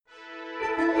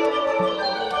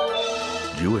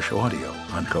Jewish audio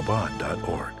on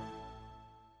Chabad.org.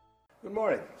 Good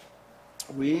morning.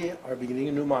 We are beginning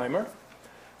a new mimer.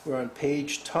 We're on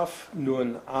page Tuf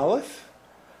Nun Aleph.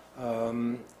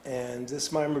 And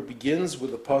this mimer begins with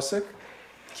the pasuk,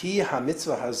 Ki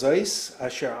HaMitzvah hazois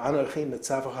asher anochi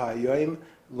mitzavach hayoim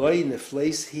loy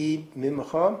nefleis hi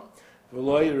mimcha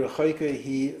v'loy rechoike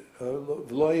hi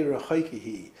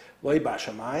loy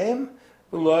bashamayim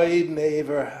v'loy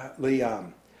me'ever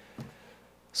liyam.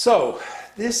 So,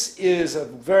 this is a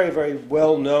very, very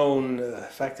well-known, in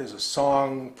fact, there's a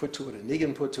song put to it, a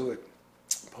nigun put to it,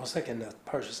 pasuk in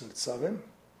Parshas Nitzavim.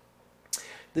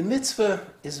 The mitzvah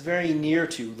is very near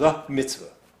to you, the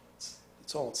mitzvah.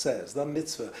 That's all it says, the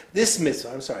mitzvah. This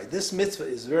mitzvah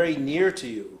is very near to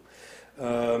you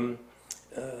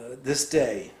this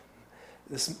day.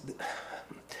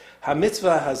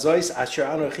 HaMitzvah hazois asher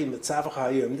anochi mitzavach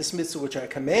hayom. This mitzvah which I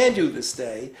command you this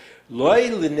day, loy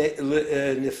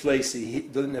neflesi.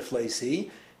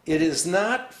 It is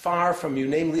not far from you,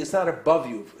 namely, it's not above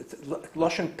you.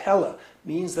 Lashon pella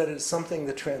means that it is something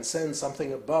that transcends,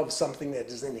 something above, something that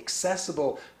is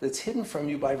inaccessible, that's hidden from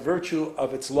you by virtue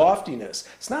of its loftiness.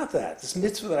 It's not that. This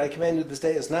mitzvah that I command you this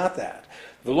day is not that.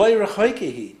 V'loy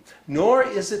rechoike, nor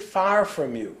is it far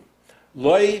from you.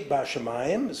 Loi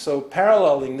bashamayim. So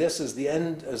paralleling this is the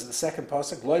end, as the second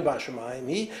pasuk. Loi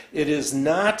bashamayim. It is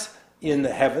not in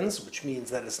the heavens, which means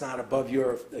that it's not above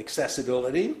your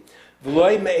accessibility.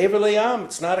 V'loi me'ever liyam.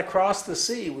 It's not across the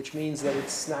sea, which means that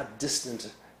it's not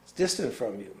distant. It's distant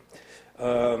from you.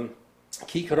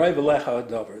 Ki karoi v'lecha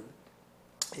davar.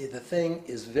 The thing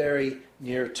is very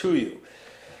near to you.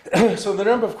 So the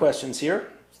number of questions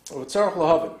here. Tzarich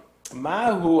lahavin.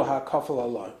 Mahu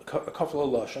ha'kafel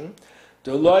haloshen.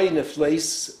 Why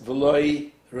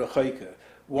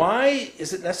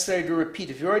is it necessary to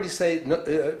repeat? If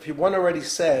one already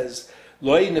says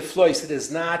loy neflois, it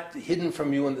is not hidden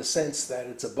from you in the sense that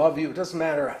it's above you. It doesn't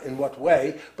matter in what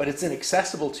way, but it's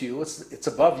inaccessible to you. It's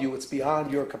above you. It's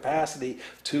beyond your capacity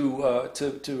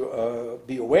to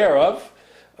be aware of.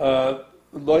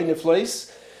 Loy neflois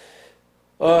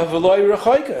v'loy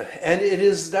rechoike, and it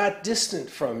is not distant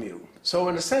from you. So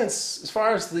in a sense, as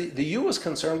far as the you is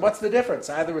concerned, what's the difference?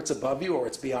 Either it's above you or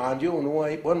it's beyond you. In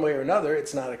one way or another,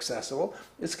 it's not accessible.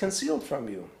 It's concealed from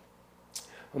you.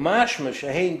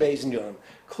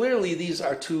 Clearly, these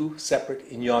are two separate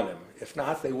inyanim. If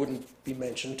not, they wouldn't be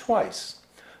mentioned twice.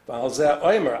 It is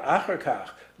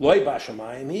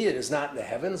not in the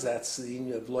heavens. That's the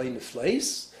inyan of loy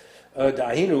nefleis.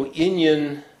 Dahinu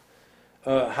inyan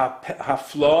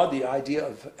hafla, the idea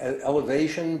of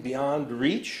elevation beyond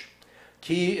reach.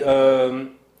 Ki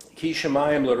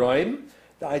shemayim l'roim,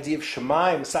 the idea of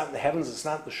shemayim, it's not in the heavens, it's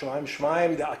not the shemayim.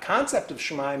 Shemayim, the concept of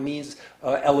shemayim means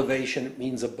elevation, it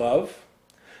means above.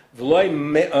 V'loi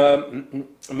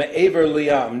me'ever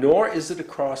liyam, nor is it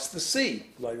across the sea.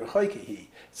 V'loi rechoike.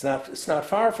 It's not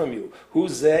far from you. Hu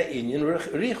zeh inyan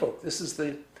richok. This is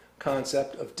the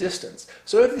concept of distance.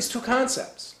 So we have these two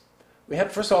concepts. We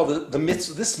have, first of all, the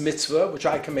mitzvah, this mitzvah, which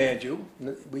I command you.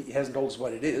 He hasn't told us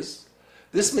what it is.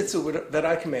 This mitzvah that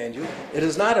I command you, it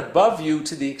is not above you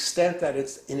to the extent that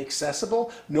it's inaccessible,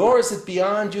 nor is it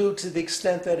beyond you to the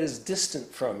extent that it is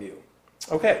distant from you.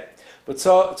 Okay, but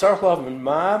tzarich lahavin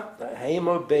ma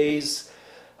hema beis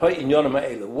ha'inyanim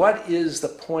ha'ela. What is the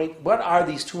point? What are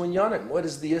these two inyanim? What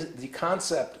is the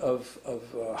concept of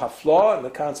hafla and the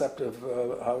concept of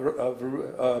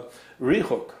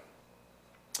richuk?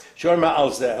 Shor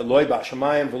ma'al zeh loy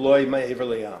bashamayim v'loy me'ever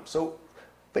liyam. So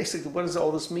basically, what does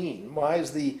all this mean? Why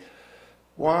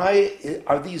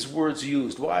are these words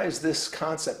used? Why is this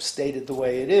concept stated the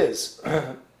way it is?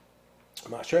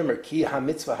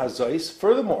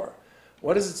 Furthermore,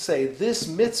 what does it say? This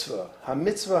mitzvah,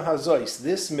 HaMitzvah hazois,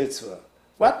 this mitzvah.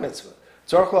 What mitzvah?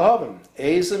 Tzarich lahavin.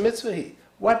 Eiz mitzvah hi.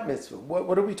 What mitzvah?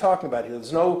 What are we talking about here?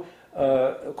 There's no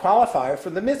qualifier for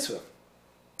the mitzvah.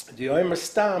 Di'omer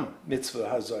stam mitzvah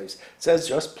hazois. It says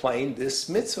just plain this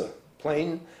mitzvah.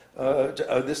 Plain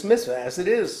this mitzvah as it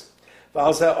is.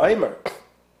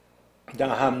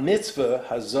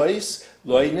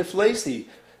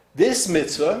 This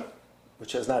mitzvah,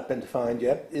 which has not been defined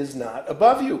yet, is not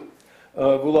above you.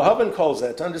 Gulahavin calls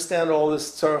that. To understand all this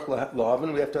tzarich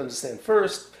lahavin, we have to understand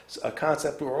first a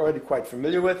concept we're already quite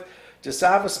familiar with.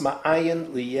 Jasavas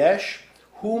ma'ayin liyesh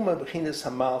hu mabchinas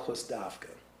hamalchus davka.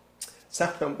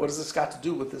 What has this got to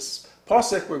do with this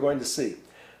pasuk we're going to see?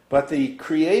 But the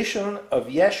creation of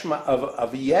yesh from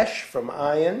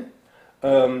ayin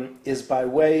is by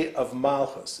way of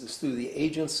malchus, is through the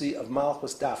agency of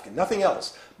malchus dafkin. Nothing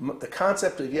else. The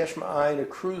concept of yesh ma'ayin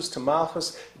accrues to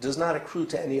malchus. It does not accrue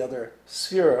to any other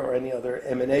sphere or any other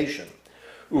emanation.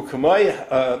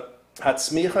 Ukamay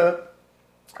Hatzmicha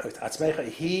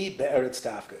hi be'eretz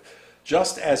dafka.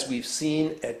 Just as we've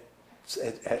seen at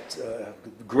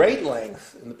great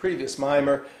length in the previous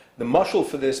mimer, the mashal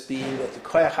for this being that the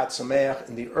koyach hatzomech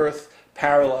in the earth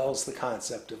parallels the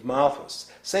concept of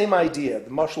malchus. Same idea. The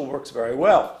mashal works very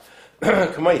well.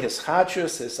 Kamei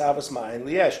hischalkus, hisavos ma'ayin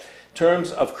liesh. In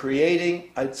terms of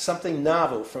creating something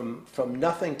novel from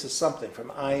nothing to something, from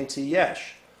ayin to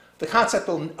yesh. The concept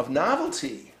of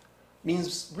novelty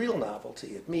means real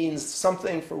novelty. It means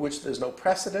something for which there's no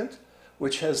precedent,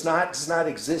 which does not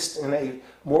exist in a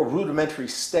more rudimentary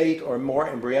state or more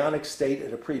embryonic state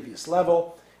at a previous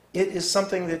level. It is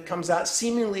something that comes out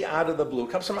seemingly out of the blue.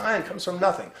 It comes from ayin, comes from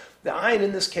nothing. The ayin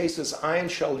in this case is ayin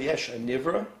shel yesh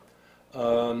nivra.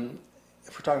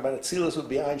 If we're talking about Atzilus, it would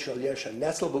be ayin shel yesh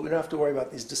netzel, but we don't have to worry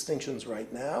about these distinctions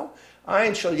right now.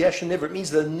 Ayin shel yesh nivra, it means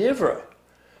the nivra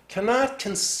cannot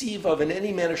conceive of in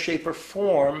any manner, shape, or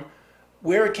form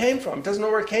where it came from. It doesn't know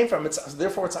where it came from.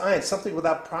 Therefore, it's ayin. Something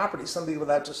without properties, something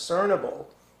without discernible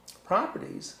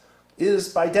properties, is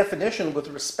by definition, with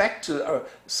respect to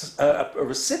a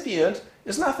recipient,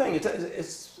 is nothing.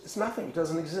 It's nothing. It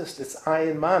doesn't exist. It's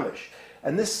ayin mamish.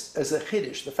 And this is a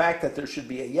chiddush, the fact that there should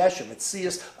be a yeshem,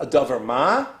 etzias, a davar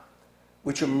ma,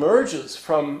 which emerges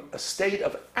from a state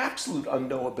of absolute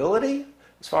unknowability,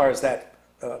 as far as that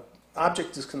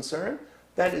object is concerned.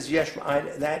 That is yesh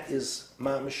ma'ayin, and that is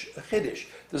mamish a chiddush.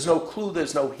 There's no clue,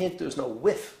 there's no hint, there's no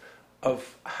whiff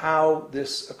of how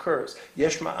this occurs.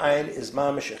 Yesh ma'ayin is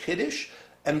mamish a chiddush,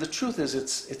 and the truth is,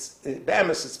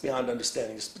 it's beyond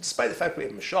understanding. Despite the fact we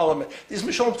have mishalim, these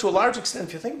mishalim, to a large extent,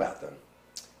 if you think about them,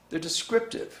 they're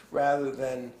descriptive rather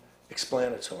than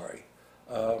explanatory.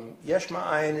 Yesh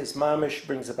ma'ayin is mamish,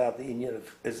 brings about the inyan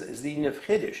of is the inyan of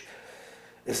chiddush.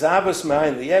 Isavos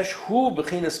ma'ayin liyesh hu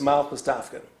bechinas malchus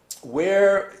dafka.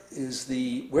 Where does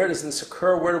this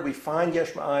occur? Where do we find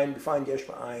yesh ma'ayin? We find yesh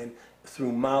ma'ayin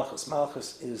through malchus.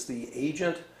 Malchus is the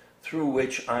agent through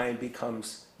which ayin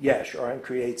becomes yesh, or ayin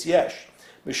creates yesh.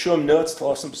 Mishum nutz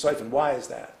tlosim b'soifen. Why is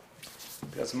that?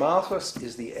 Because malchus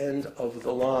is the end of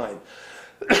the line.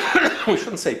 We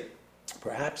shouldn't say,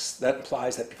 perhaps that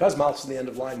implies that because malchus is the end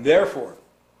of the line, therefore,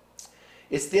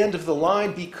 it's the end of the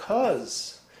line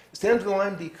because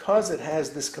it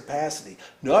has this capacity.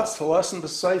 Nutz tlosim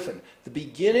b'soifen. The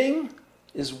beginning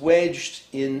is wedged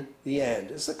in the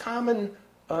end. It's a common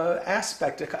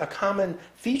aspect, a common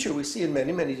feature we see in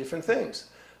many, many different things.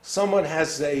 Someone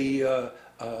has a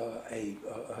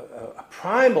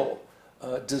primal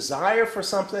desire for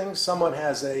something. Someone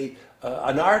has an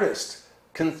artist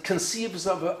conceives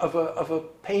of a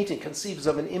painting, conceives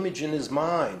of an image in his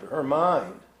mind, her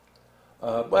mind.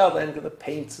 Then the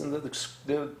paints and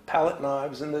the palette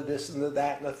knives and the this and the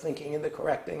that and the thinking and the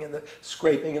correcting and the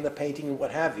scraping and the painting and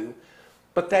what have you.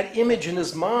 But that image in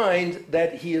his mind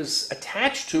that he is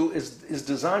attached to, is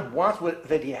designed,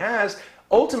 that he has,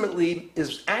 ultimately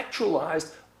is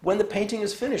actualized when the painting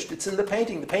is finished. It's in the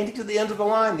painting. The painting to the end of the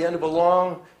line, the end of a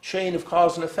long chain of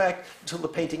cause and effect until the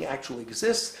painting actually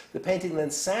exists. The painting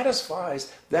then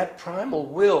satisfies that primal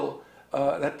will,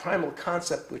 that primal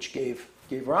concept which gave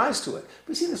rise to it.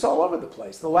 We see this all over the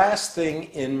place. The last thing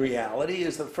in reality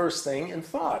is the first thing in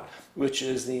thought, which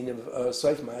is the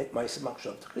Soif Maaseh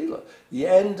Machshav Tchila. The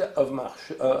end of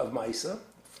Maaseh.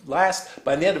 Last,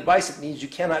 by the end of Maaseh, it means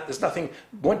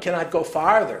one cannot go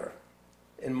farther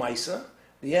in Maaseh.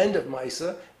 The end of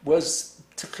Maaseh was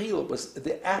Tchila, was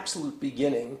the absolute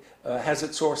beginning, has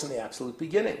its source in the absolute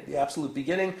beginning. The absolute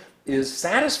beginning is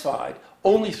satisfied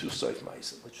only through Soif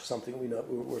Maaseh, which is something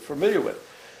we're familiar with.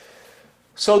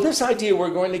 So this idea we're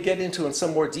going to get into in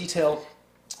some more detail.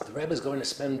 The Rebbe is going to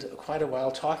spend quite a while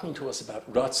talking to us about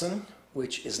Ratzon,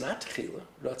 which is not Tchila.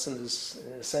 Ratzon is,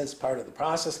 in a sense, part of the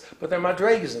process, but there are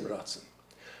madregas in Ratzon.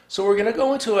 So we're going to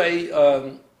go into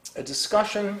a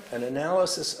discussion, an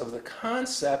analysis of the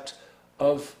concept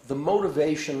of the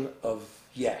motivation of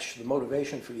yesh, the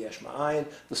motivation for yesh ma'ayin,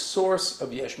 the source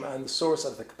of yesh ma'ayin, the source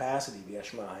of the capacity of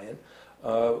yesh ma'ayin,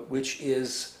 which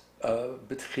is the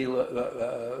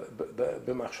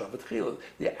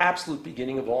absolute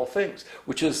beginning of all things,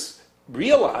 which is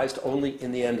realized only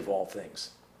in the end of all things.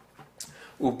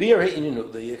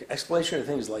 The explanation of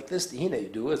things like this,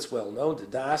 it's well known, the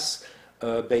Das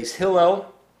Beis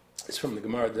Hillel, it's from the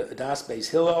Gemara, the Das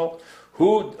Beis Hillel,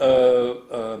 who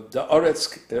the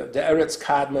Eretz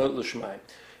Kadma L'Shemaim.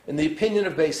 In the opinion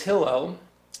of Beis Hillel,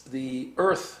 the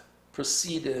earth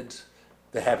preceded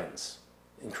the heavens,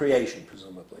 in creation,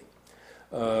 presumably.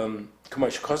 B'yoyim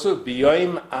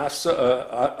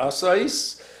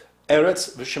asais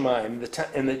eretz v'shemayim.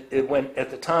 And it went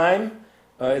at the time,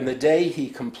 in the day he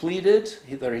completed,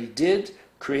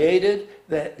 created,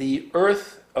 that the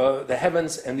earth the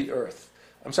heavens and the earth.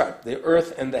 I'm sorry, the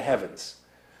earth and the heavens.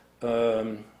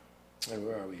 And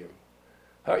where are we here?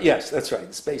 Yes, that's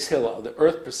right. Space Hillel. The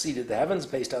earth preceded the heavens,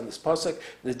 based on this pasuk.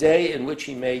 The day in which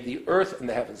he made the earth and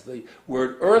the heavens. The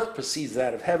word earth precedes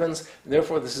that of heavens, and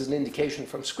therefore this is an indication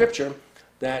from Scripture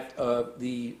that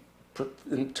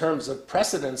in terms of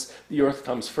precedence, the earth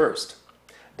comes first.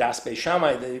 Das Beis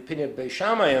Shammai, the opinion of Beis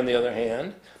Shammai, on the other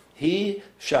hand, he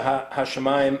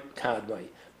hashamayim kadmai.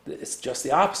 It's just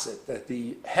the opposite, that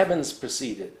the heavens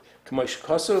preceded. K'mosh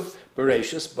Kosov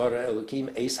Bereshis bara Elokim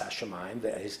Eis Hashamayim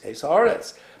ve'Eis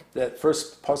Haaretz. That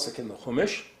first pasuk in the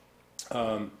Chumash,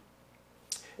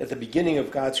 at the beginning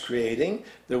of God's creating,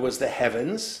 there was the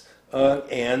heavens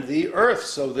and the earth.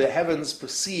 So the heavens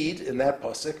precede, in that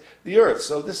pasuk, the earth.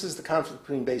 So this is the conflict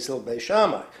between Beis Hillel and Beis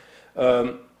Shammai.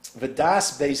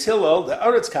 V'das Beis Hillel, the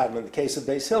Aretz Kadmon, in the case of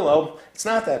Beis Hillel, it's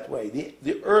not that way.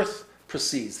 The earth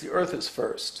precedes. The earth is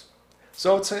first.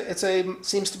 So it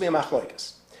seems to be a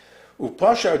machlokes.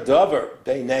 Upashar davar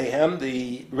beinehem,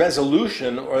 the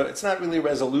resolution, or it's not really a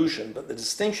resolution, but the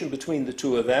distinction between the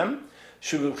two of them,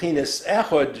 shubchinis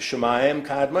echod shemayim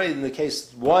kadmai. In the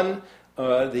case one,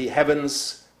 the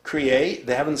heavens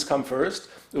come first.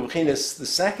 Ubchinis the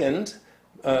second,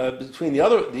 between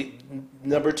the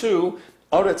number two,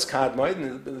 aretz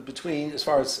kadmai. Between, as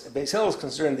far as Beis Hillel is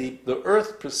concerned, the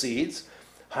earth precedes.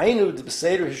 Hainu the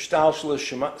beseder hishtalshus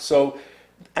shema. So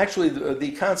actually,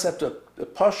 the concept of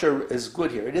pasher is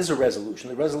good here. It is a resolution.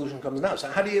 The resolution comes now. So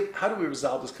how do we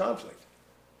resolve this conflict?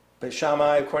 Beis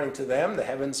Shammai, according to them, the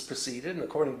heavens preceded, and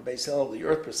according to Beis Hillel, the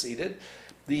earth preceded.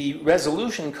 The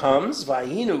resolution comes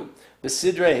vayinu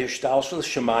besidre hishtalshus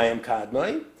shemayim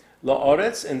kadmai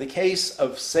la'aretz. In the case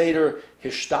of seder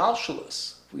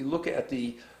hishtalshus, if we look at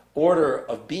the order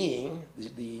of being,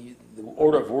 the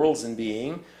order of worlds in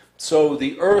being. So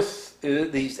the earth,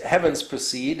 the heavens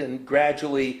precede and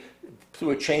gradually,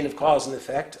 through a chain of cause and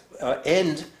effect,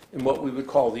 end in what we would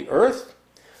call the earth.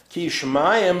 Ki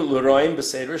shemayim l'roim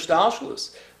b'seder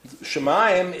shtalshus.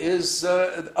 Shemayim is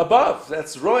above.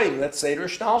 That's roim. That's seder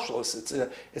shtalshus.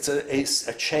 It's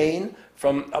a chain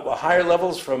from higher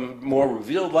levels, from more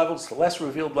revealed levels to less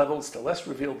revealed levels to less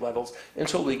revealed levels,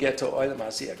 until we get to oil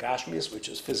Maaseh gashmius, which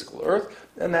is physical earth,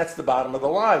 and that's the bottom of the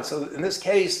line. So in this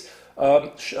case,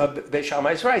 Beis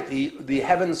Shammai is right. The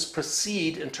heavens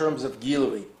precede in terms of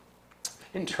gilui,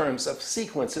 in terms of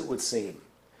sequence, it would seem.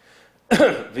 As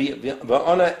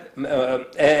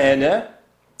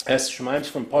Shemaim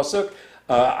from Pasuk,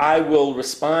 I will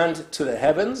respond to the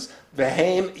heavens.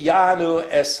 V'heim yanu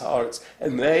es haaretz,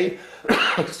 and they,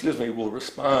 will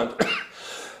respond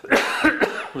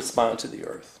to the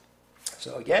earth.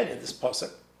 So again, in this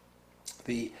Pasuk,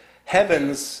 the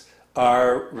heavens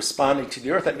are responding to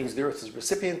the earth. That means the earth is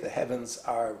recipient, the heavens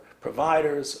are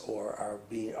providers or are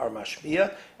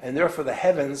mashpia, and therefore the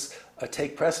heavens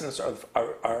take precedence,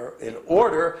 are in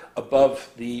order above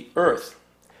the earth.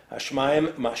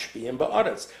 Hashmayim mashpiyim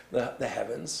ba'aretz. The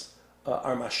heavens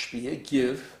are mashpia,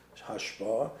 give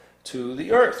hashpah to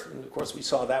the earth. And of course we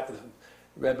saw that with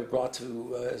Rebbe brought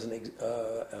to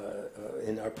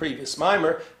in our previous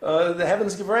mimer, the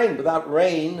heavens give rain. Without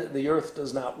rain, the earth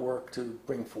does not work to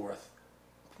bring forth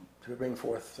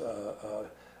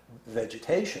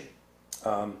vegetation.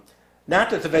 Not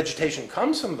that the vegetation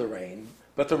comes from the rain,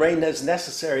 but the rain is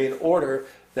necessary in order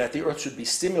that the earth should be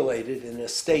stimulated in a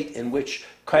state in which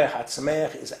Koyach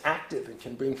Samach is active and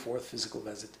can bring forth physical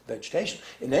vegetation.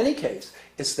 In any case,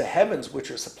 it's the heavens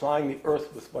which are supplying the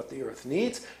earth with what the earth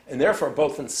needs, and therefore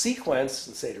both in sequence,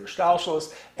 in Seder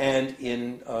Shtalshos, and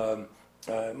in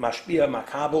Mashpia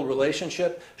Makabel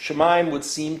relationship, Shemaim would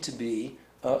seem to be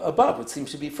above, would seem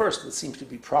to be first, would seem to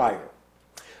be prior.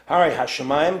 Hari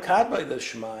HaShemaim Kadmai, the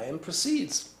Shemaim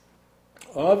precedes.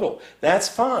 Avol, that's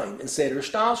fine in Seder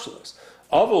Shtalshos.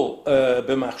 Avol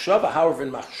b'machshava, however,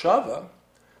 in machshava,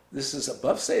 this is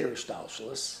above Seder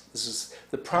Shtalshus. This is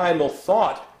the primal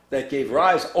thought that gave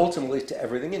rise ultimately to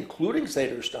everything, including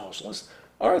Seder Shtalshus.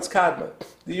 Aretz kadma,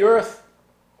 the earth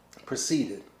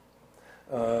preceded.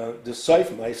 The Soif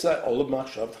Maaseh, Olav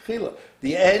Machshav Tchila.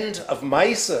 The end of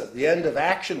Maaseh, the end of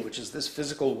action, which is this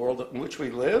physical world in which we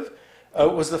live,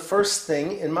 was the first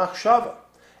thing in Machshava.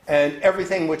 And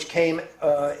everything which came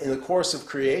in the course of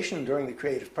creation, during the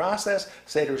creative process,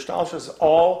 Seder Shtalshus,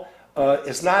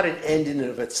 is not an end in and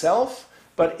of itself,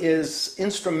 but is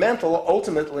instrumental,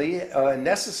 ultimately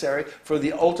necessary for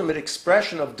the ultimate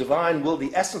expression of divine will,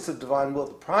 the essence of divine will,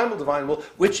 the primal divine will,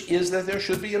 which is that there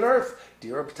should be an earth.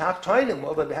 Dir b'tachtoinim.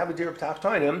 Well, to have a dir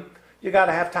b'tachtoinim, you got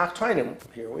to have tachtoinim.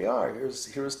 Here we are. Here's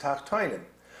tachtoinim.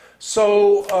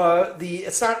 So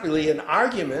it's not really an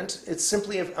argument. It's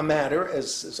simply a matter,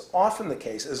 as is often the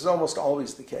case, as is almost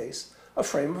always the case, a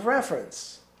frame of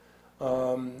reference.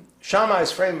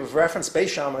 Shammai's frame of reference, Beis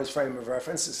Shammai's frame of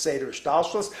reference, is Seder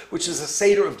Hischalkus, which is a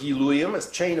Seder of Giluyim,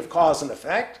 a chain of cause and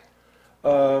effect.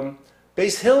 Beis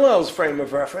Hillel's frame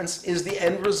of reference is the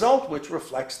end result, which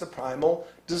reflects the primal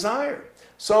desire.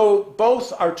 So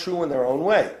both are true in their own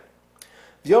way.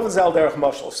 V'yovan derech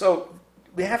mashal. So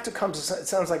we have to come to, it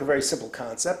sounds like a very simple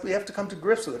concept, we have to come to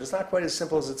grips with it. It's not quite as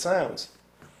simple as it sounds.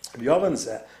 V'yovan,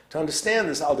 to understand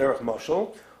this al derech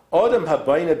mashal, Odem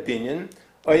habayna binyan,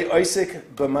 oisik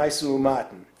b'maisu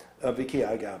maten, v'ki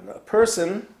agavna. A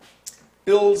person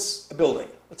builds a building,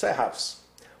 let's say a house,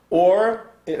 or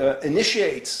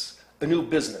initiates a new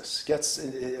business, gets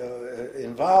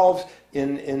involved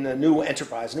in a new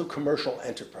enterprise, a new commercial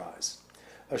enterprise.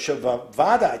 So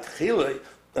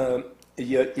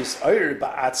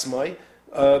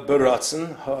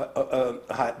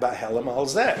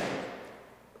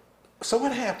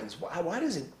what happens? Why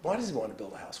does he want to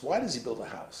build a house? Why does he build a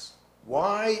house?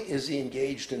 Why is he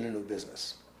engaged in a new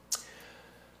business?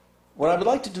 What I would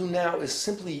like to do now is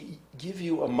simply give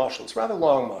you a mushal. It's a rather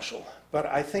long mushal, but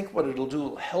I think what it'll do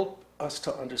will help us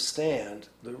to understand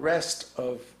the rest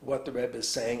of what the Rebbe is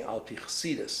saying al pi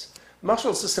Chassidus. Mushal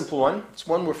is a simple one. It's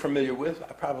one we're familiar with.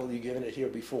 I've probably given it here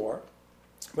before.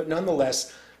 But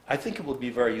nonetheless, I think it will be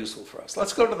very useful for us.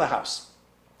 Let's go to the house.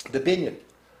 The binyan.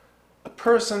 A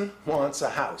person wants a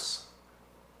house.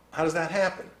 How does that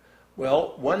happen?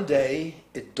 Well, one day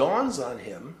it dawns on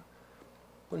him,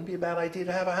 wouldn't be a bad idea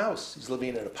to have a house. He's living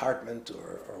in an apartment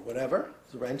or whatever,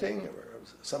 he's renting or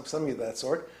something of that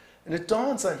sort. And it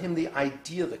dawns on him the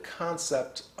idea, the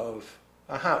concept of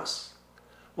a house.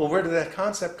 Well, where did that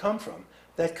concept come from?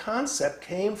 That concept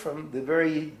came from the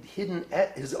very hidden,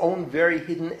 his own very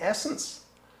hidden essence.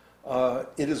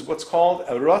 It is what's called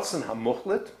a Ratzon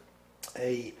hamuchlit,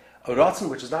 a Ratzon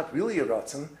which is not really a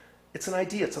Ratzon. It's an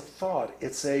idea, it's a thought,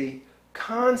 it's a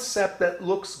concept that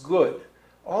looks good.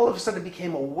 All of a sudden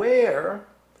became aware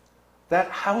that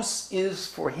house is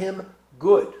for him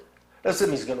good. That doesn't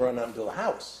mean he's going to run out and build a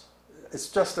house. It's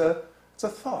just it's a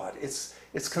thought. It's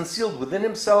concealed within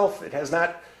himself. It has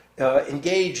not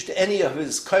engaged any of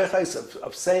his koyches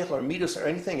of seichel or midas or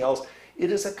anything else.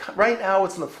 It is right now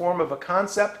it's in the form of a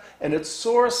concept, and its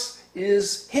source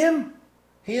is him.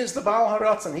 He is the Baal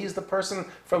HaRatzon. He is the person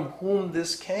from whom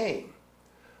this came.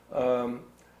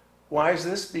 Why is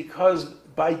this? Because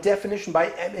by definition,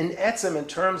 in etzem, in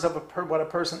terms of what a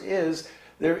person is,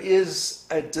 there is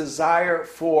a desire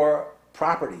for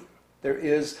property. There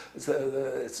is, it's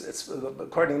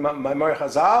according to Maimar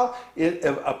Chazal,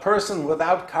 a person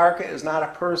without karka is not a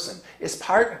person. It's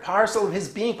part and parcel of his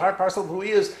being, part and parcel of who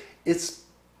he is. It's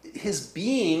his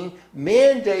being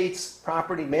mandates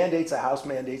property, mandates a house,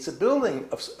 mandates a building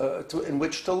in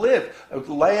which to live, a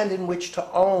land in which to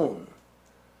own.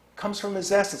 Comes from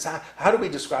his essence. How do we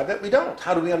describe that? We don't.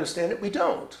 How do we understand it? We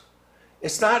don't.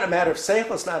 It's not a matter of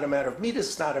seichel, it's not a matter of midas,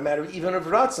 it's not a matter even of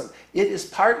ratzon. It is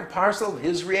part and parcel of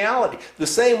his reality. The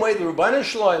same way the Rebbeinu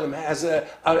Shloim has a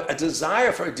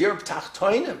desire for a dir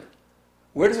b'tachtoinim.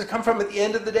 Where does it come from at the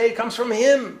end of the day? It comes from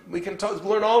him. We can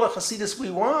learn all the Chassidus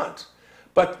we want.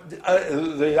 But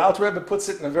the Alter Rebbe puts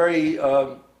it in a very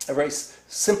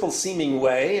simple-seeming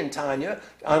way in Tanya.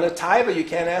 On a taiva, you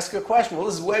can't ask a question. Well,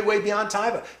 this is way, way beyond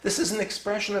taiva. This is an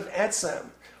expression of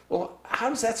etzem. Well, how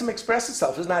does etzem express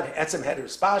itself? Is not etzem heder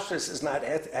spashris? Is not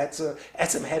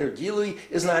etzem heder gili?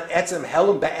 Is not etzem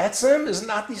helam be'etzem? Is it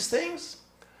not these things?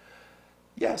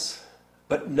 Yes.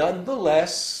 But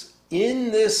nonetheless,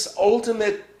 in this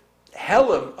ultimate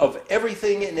helam of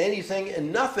everything and anything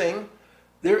and nothing,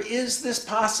 there is this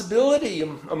possibility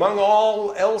among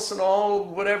all else and all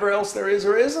whatever else there is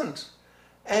or isn't.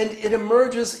 And it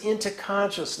emerges into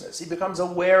consciousness. He becomes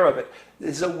aware of it.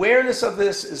 His awareness of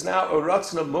this is now a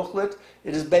ratzon muchlit.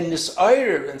 It has been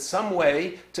nisayir in some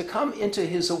way to come into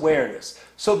his awareness.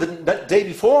 So the day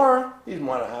before, he didn't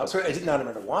want a house, or he did not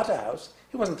even want a house.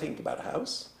 He wasn't thinking about a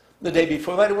house. The day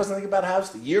before that, he wasn't thinking about a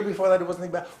house. The year before that, he wasn't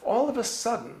thinking about. All of a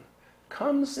sudden,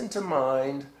 comes into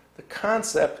mind the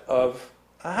concept of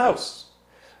a house.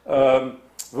 Vu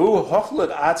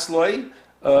hochlet atzloi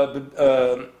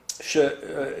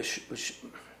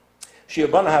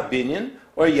shiabana habinyan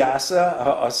or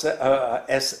yasa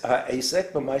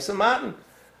esek b'maisa matan.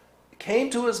 Came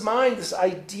to his mind this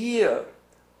idea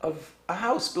of a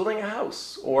house, building a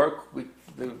house, or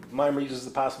the Maimar uses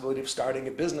the possibility of starting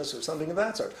a business or something of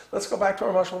that sort. Let's go back to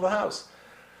our mashal of the house.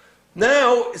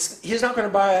 Now he is not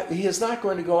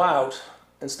going to go out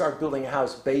and start building a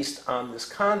house based on this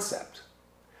concept.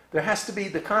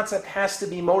 The concept has to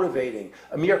be motivating.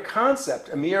 A mere concept,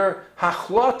 a mere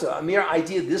hachlota, a mere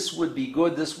idea, this would be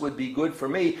good for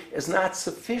me, is not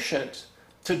sufficient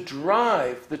to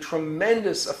drive the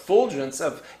tremendous effulgence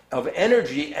of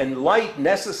energy and light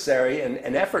necessary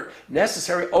and effort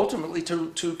necessary ultimately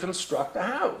to construct a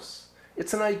house.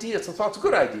 It's an idea, it's a thought, it's a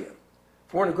good idea.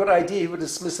 If it weren't a good idea, he would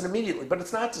dismiss it immediately, but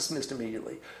it's not dismissed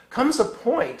immediately. Comes a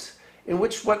point in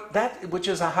which that which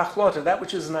is a hachlota, that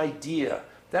which is an idea,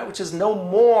 that which is no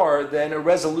more than a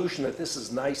resolution that this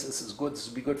is nice, this is good, this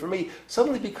would be good for me,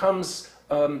 suddenly becomes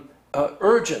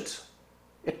urgent.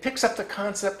 It picks up the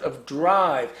concept of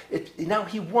drive. Now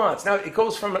it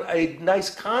goes from a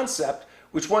nice concept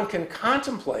which one can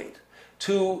contemplate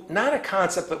to not a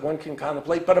concept that one can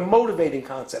contemplate, but a motivating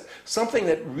concept, something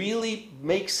that really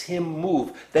makes him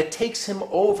move, that takes him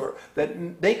over,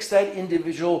 that makes that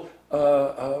individual,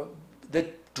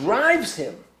 that drives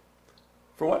him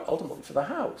for what? Ultimately for the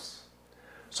house.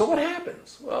 So what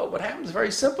happens? Well, what happens is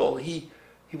very simple. He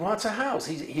wants a house.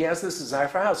 He has this desire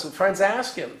for a house. So friends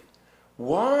ask him,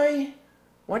 why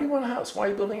do you want a house? Why are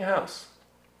you building a house?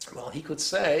 Well, he could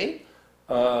say,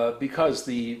 because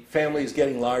the family is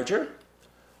getting larger,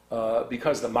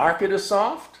 because the market is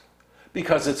soft,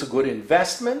 because it's a good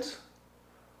investment.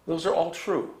 Those are all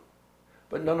true.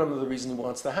 But none of them are the reason he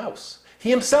wants the house. He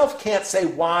himself can't say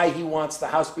why he wants the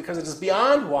house because it is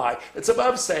beyond why. It's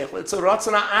above seichel. It's a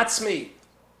Ratzon atzmi.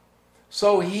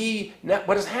 So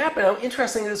what has happened, how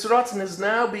interesting, this Ratzon has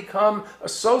now become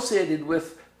associated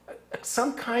with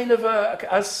some kind of a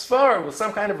svar, with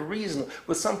some kind of reason,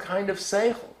 with some kind of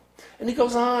seichel. And he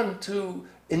goes on to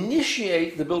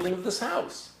initiate the building of this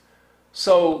house.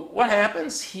 So what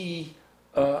happens? He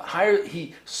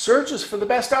searches for the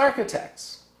best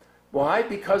architects. Why?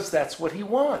 Because that's what he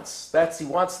wants. He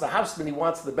wants the house, and he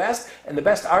wants the best, and the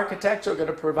best architects are going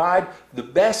to provide the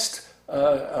best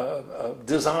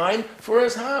design for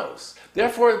his house.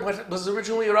 Therefore, what was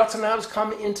originally a Ratzon now has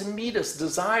come into midas,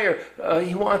 desire.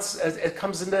 He wants, it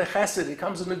comes into chesed, it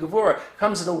comes into gevurah, it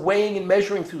comes into weighing and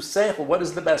measuring through seichel. What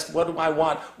is the best? What do I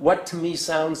want? What to me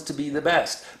sounds to be the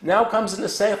best? Now comes into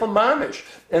seichel mamish.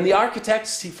 And the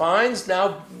architects he finds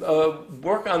now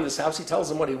work on this house. He tells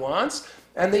them what he wants,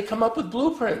 and they come up with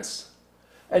blueprints.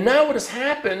 And now what has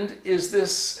happened is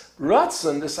this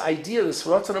Ratzon, this idea, this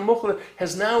Ratzon HaMuchler,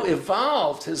 has now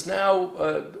evolved, has now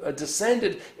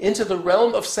descended into the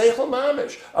realm of Seichel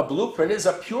Mamish. A blueprint is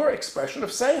a pure expression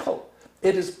of Seichel.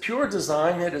 It is pure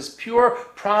design, it is pure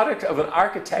product of an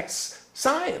architect's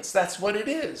science. That's what it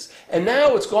is. And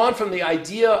now it's gone from the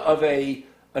idea of an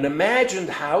imagined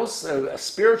house, a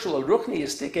spiritual, a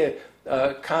ruchniistic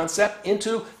concept,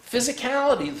 into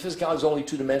physicality. The physicality is only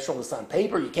two-dimensional. It's on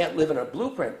paper. You can't live in a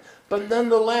blueprint. But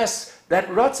nonetheless, that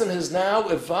Ratzon has now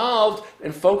evolved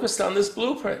and focused on this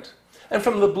blueprint. And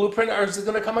from the blueprint is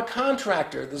going to come a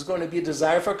contractor. There's going to be a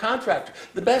desire for a contractor,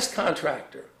 the best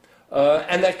contractor.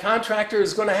 And that contractor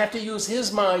is going to have to use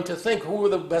his mind to think, who are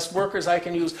the best workers I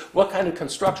can use? What kind of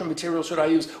construction material should I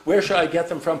use? Where should I get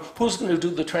them from? Who's going to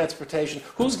do the transportation?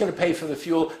 Who's going to pay for the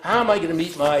fuel? How am I going to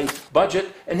meet my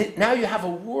budget? And now you have a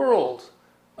world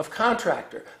of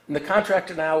contractor. And the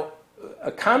contractor now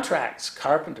contracts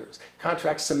carpenters,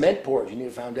 contracts cement pours, you need a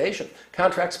foundation,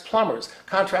 contracts plumbers,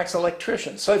 contracts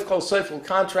electricians, Soif Kol Soif will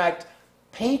contract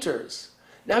painters.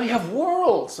 Now you have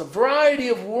worlds, a variety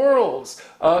of worlds,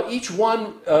 each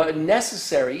one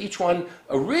necessary, each one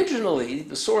originally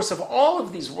the source of all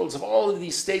of these worlds, of all of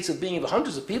these states of being, of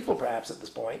hundreds of people perhaps at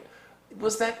this point,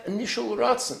 was that initial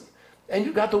Ratzon. And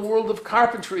you've got the world of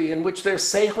carpentry in which there's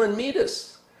seichel and midas.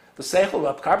 The seichel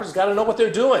of carpenter's got to know what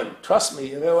they're doing. Trust me,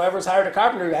 whoever's hired a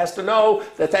carpenter has to know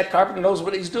that that carpenter knows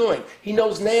what he's doing. He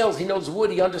knows nails, he knows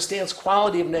wood, he understands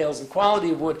quality of nails and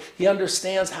quality of wood. He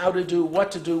understands how to do,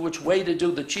 what to do, which way to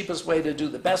do, the cheapest way to do,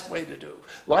 the best way to do.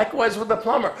 Likewise with the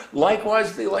plumber, likewise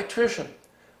with the electrician.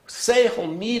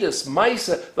 Seichel, midas,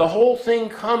 Maaseh, the whole thing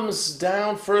comes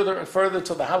down further and further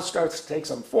till the house starts to take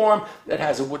some form. It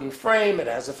has a wooden frame, it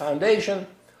has a foundation.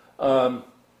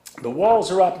 The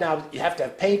walls are up now. You have to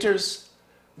have painters.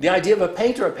 The idea of a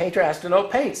painter has to know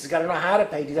paints. He's got to know how to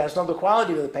paint. He has to know the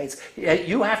quality of the paints.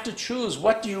 You have to choose.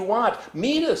 What do you want?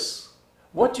 Midas.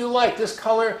 What do you like? This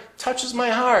color touches my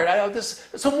heart.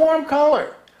 It's a warm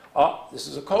color. Oh, this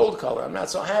is a cold color. I'm not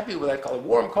so happy with that color.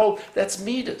 Warm, cold, that's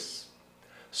midas.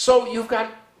 So you've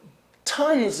got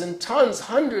tons and tons,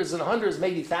 hundreds and hundreds,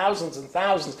 maybe thousands and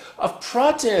thousands of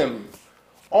pratim,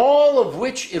 all of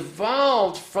which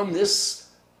evolved from this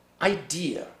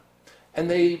idea. And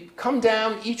they come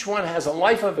down, each one has a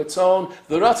life of its own.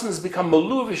 The Ratzon has become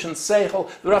maluvish and seichel.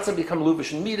 The Ratzon become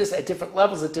maluvish and midas at different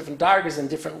levels, at different dargas, in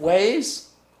different ways.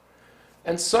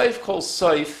 And soif kol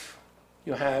soif,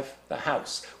 you have the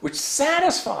house, which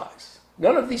satisfies.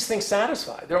 None of these things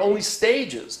satisfy. They're only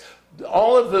stages.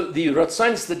 All of the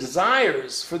Ratzons, the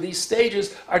desires for these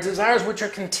stages, are desires which are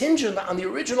contingent on the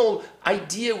original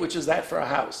idea, which is that for a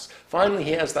house. Finally,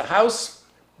 he has the house,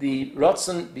 the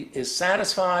Ratzon is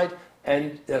satisfied,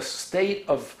 and a state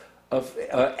of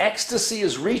ecstasy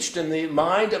is reached in the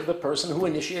mind of the person who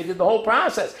initiated the whole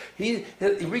process. He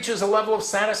reaches a level of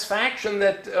satisfaction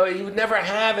that he would never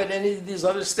have at any of these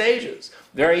other stages.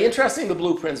 Very interesting, the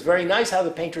blueprints. Very nice how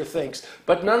the painter thinks.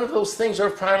 But none of those things are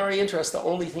of primary interest. The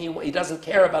only thing he doesn't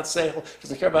care about seichel,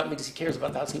 doesn't care about midas, he cares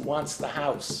about the house. He wants the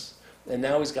house. And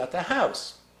now he's got the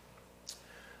house.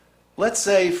 Let's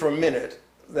say for a minute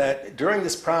that during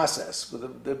this process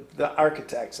with the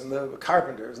architects and the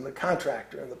carpenters and the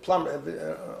contractor and the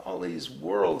plumber, all these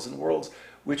worlds and worlds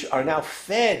which are now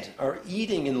fed, are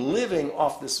eating and living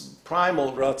off this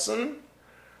primal Ratzon,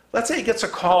 let's say he gets a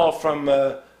call from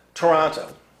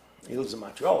Toronto. He lives in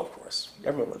Montreal, of course.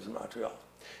 Everyone lives in Montreal.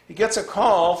 He gets a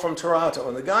call from Toronto,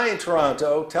 and the guy in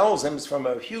Toronto tells him, it's from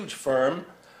a huge firm,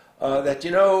 that,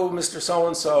 you know, Mr.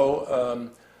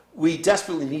 So-and-so, we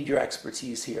desperately need your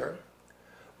expertise here.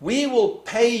 We will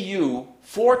pay you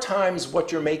 4 times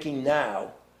what you're making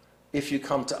now if you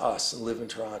come to us and live in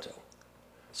Toronto.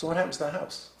 So what happens to the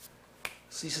house? It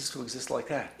ceases to exist like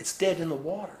that. It's dead in the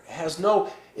water.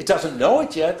 It doesn't know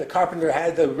it yet. The carpenter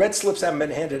the red slips haven't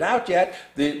been handed out yet.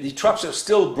 The trucks are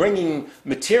still bringing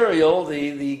material.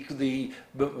 The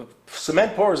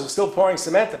cement pourers are still pouring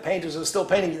cement. The painters are still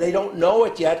painting. They don't know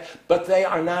it yet, but they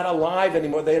are not alive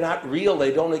anymore. They're not real.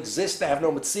 They don't exist. They have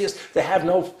no metzias. They have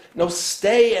no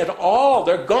stay at all.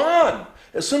 They're gone.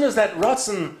 As soon as that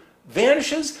Ratzon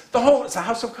vanishes, it's a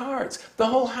house of cards. The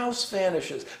whole house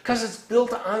vanishes because it's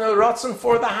built on a Ratzon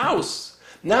for the house.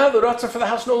 Now the Ratzon for the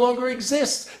house no longer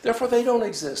exists. Therefore, they don't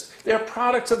exist. They're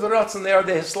products of the Ratzon. They are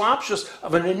the Hislabshus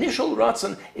of an initial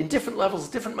Ratzon in different levels,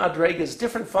 different madregas,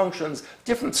 different functions,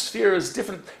 different spheres,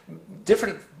 different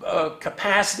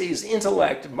capacities,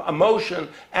 intellect, emotion,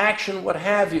 action, what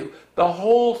have you. The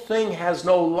whole thing has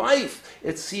no life.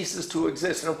 It ceases to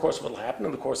exist. And of course, what will happen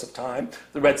in the course of time,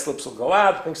 the red slips will go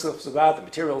out, the pink slips will go out, the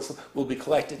materials will be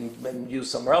collected and used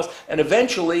somewhere else. And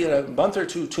eventually, in a month or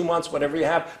 2 months, whatever you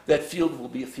have, that field will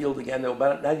be a field again. There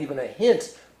will be not even a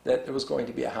hint that there was going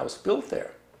to be a house built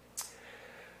there.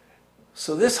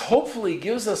 So this hopefully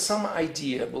gives us some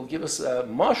idea, will give us a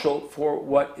mashal for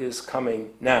what is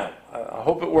coming now. I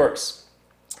hope it works.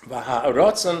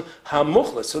 Ratzon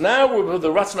HaMuchlet. So now we're with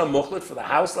the Ratzon HaMuchlet for the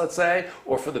house, let's say,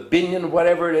 or for the binyan,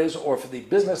 whatever it is, or for the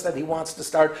business that he wants to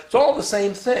start. It's all the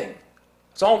same thing.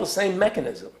 It's all the same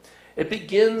mechanism. It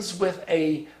begins with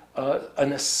an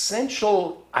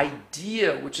essential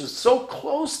idea which is so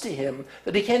close to him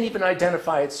that he can't even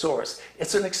identify its source.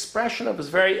 It's an expression of his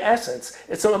very essence.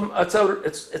 It's a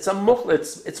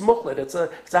muchlet. It's muchlet. It's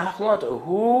a hachlata.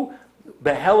 Hu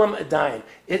behelam adayin.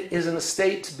 It is in a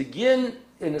state to begin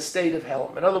in a state of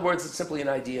helam. In other words, it's simply an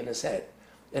idea in his head.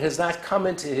 It has not come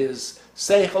into his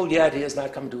seichel yet. He has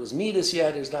not come into his midas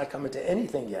yet. He has not come into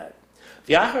anything yet.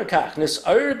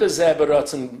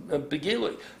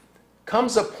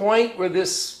 Comes a point where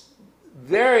this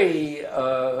very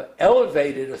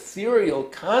elevated, ethereal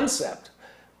concept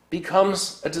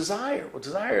becomes a desire. Well,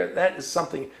 desire, that is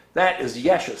something, that is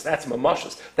yeshus, that's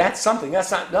mamashus. That's something, that's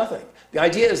not nothing. The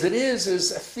idea is it is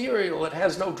ethereal, it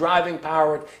has no driving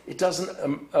power, it does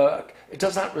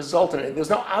not result in it, there's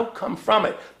no outcome from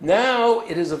it. Now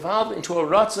it is evolved into a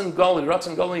Ratzon Goli.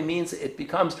 Ratzon Goli means it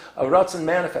becomes a Ratzon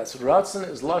manifest. Ratzon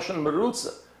is Lashon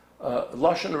Merutza.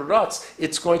 Lashon Ratz,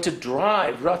 it's going to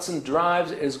drive. Ratzon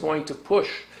drives is going to push.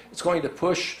 It's going to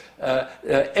push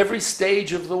every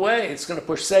stage of the way. It's going to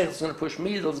push seichel, it's going to push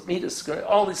midas,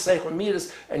 all these seichel and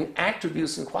midas and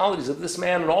attributes and qualities of this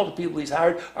man and all the people he's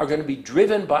hired are going to be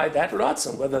driven by that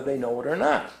Ratzon, whether they know it or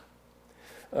not.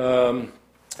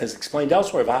 As explained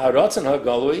elsewhere, Ratzon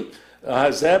HaGalui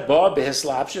hazeh ba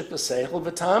behislabshus b'seichel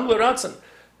v'tam l'Ratzon.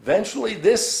 Eventually,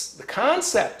 the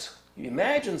concept. He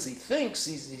imagines, he thinks,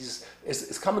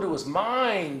 it's coming to his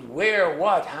mind, where,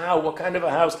 what, how, what kind of a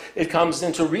house. It comes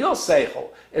into real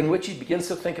seichel, in which he begins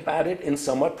to think about it in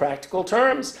somewhat practical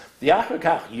terms. It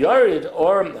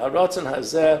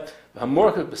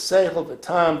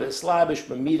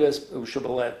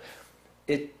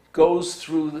goes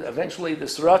through, eventually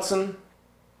this Ratzon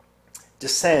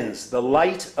descends. The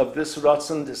light of this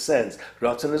Ratzon descends.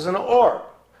 Ratzon is an orb.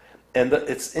 And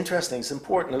it's interesting, it's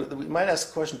important. We might ask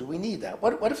the question, do we need that?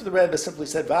 What if the Rebbe simply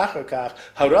said, V'achar kach,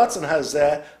 ha'ratzon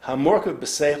hazeh, ha'morkav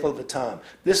b'seichel v'tam.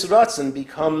 This Ratzon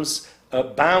becomes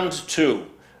bound to,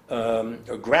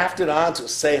 or grafted onto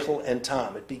seichel and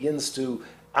tam. It begins to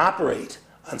operate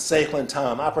on seichel and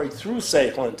tam, operate through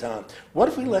seichel and tam. What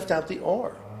if we left out the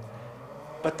or?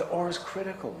 But the or is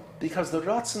critical, because the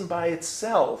Ratzon by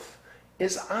itself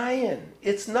is ayin.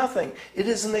 It's nothing. It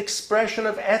is an expression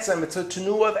of etzem. It's a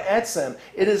tenu of etzem.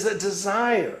 It is a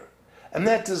desire. And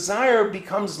that desire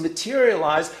becomes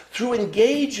materialized through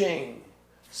engaging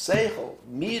seichel,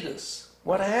 midas,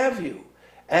 what have you.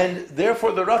 And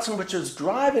therefore the Ratzon, which is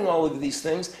driving all of these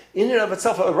things, in and of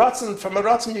itself, from a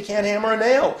Ratzon you can't hammer a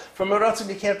nail. From a Ratzon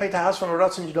you can't paint a house. From a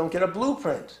Ratzon you don't get a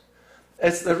blueprint.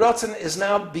 The Ratzon is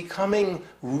now becoming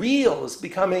real, is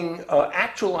becoming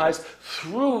actualized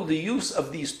through the use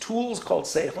of these tools called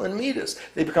seichel and midas.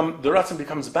 The Ratzon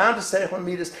becomes bound to seichel and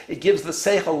midas. It gives the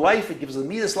seichel life, it gives the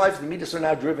midas life. The midas are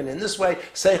now driven in this way.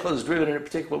 Seichel is driven in a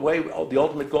particular way, the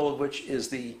ultimate goal of which is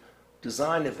the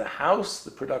design of the house,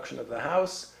 the production of the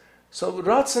house. So the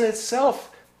Ratzon itself,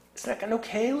 it's not no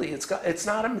keli, it's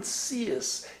not a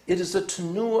mitzias. It is a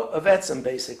tenua of etzem,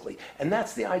 basically. And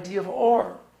that's the idea of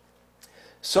or.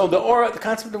 So the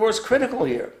concept of or is critical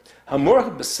here. So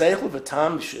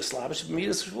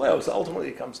ultimately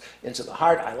it comes into the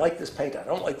heart. I like this paint, I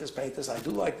don't like this paint, this I do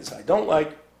like, this I don't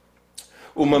like.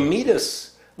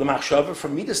 Umamidas l'machshava,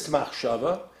 from midas to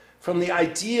machshava, from the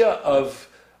idea of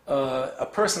a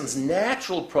person's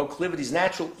natural proclivities,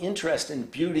 natural interest in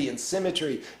beauty and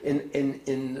symmetry,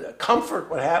 in comfort,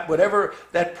 whatever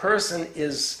that person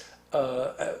is,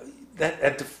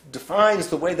 that defines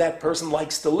the way that person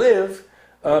likes to live.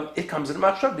 It comes into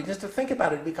machshava, begins to think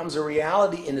about it. It becomes a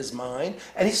reality in his mind,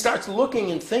 and he starts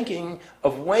looking and thinking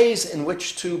of ways in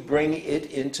which to bring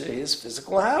it into his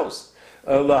physical house.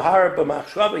 Lahar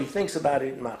b'machshava, he thinks about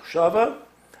it in machshava.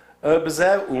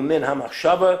 Umin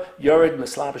ha-machshava yored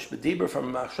Hislabshus b'dibur,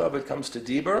 from machshava it comes to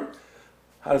dibur.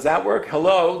 How does that work?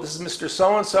 Hello, this is Mr.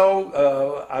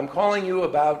 So-and-so. I'm calling you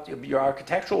about your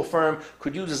architectural firm.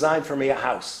 Could you design for me a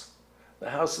house? The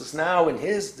house is now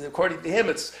according to him,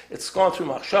 it's gone through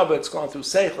machshava, it's gone through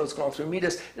seichel, it's gone through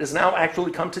midas. It has now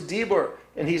actually come to dibur,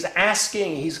 and he's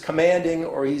asking, he's commanding,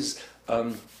 or he's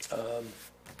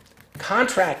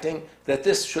contracting that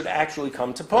this should actually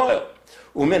come to poil.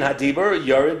 Umin hadibur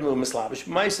yarid Hislabshus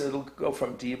Maaseh. It'll go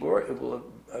from dibur, it will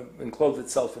enclose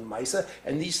itself in Maaseh,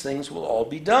 and these things will all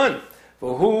be done.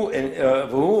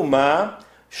 V'hu ma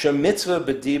HaMitzvah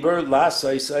b'dibur la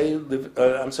soisai.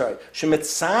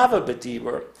 HaMitzvah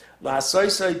b'dibur la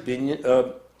soisai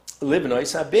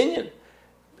libnois habinyan.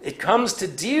 It comes to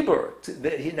dibur.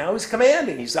 Now he's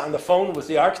commanding. He's on the phone with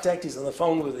the architect. He's on the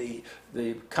phone with the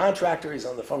contractor. He's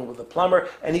on the phone with the plumber,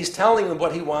 and he's telling them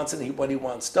what he wants and what he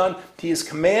wants done. He is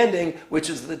commanding, which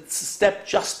is the step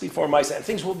just before Maaseh, and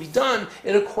things will be done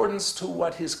in accordance to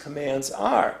what his commands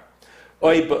are.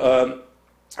 Whether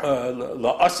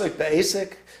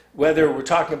we're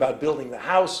talking about building the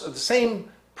house, or the same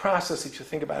process, if you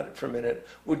think about it for a minute,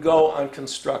 would go on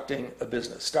constructing a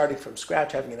business, starting from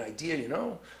scratch, having an idea.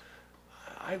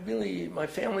 My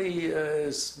family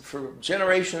is, for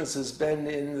generations, has been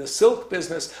in the silk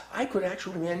business. I could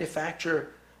actually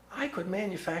manufacture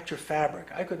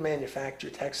fabric. I could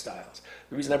manufacture textiles.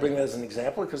 The reason I bring that as an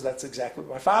example is because that's exactly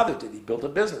what my father did. He built a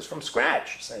business from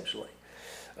scratch, essentially.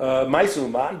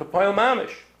 Maisuman b'poil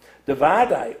mamish. The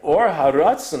vadai, or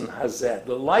haratzon hazeh,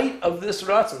 the light of this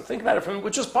ratzon. Think about it from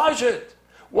which is pashut.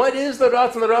 What is the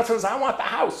ratzon? The ratzon is I want the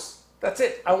house. That's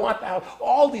it. I want the house.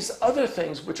 All these other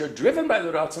things which are driven by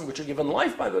the ratzon, which are given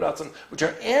life by the ratzon, which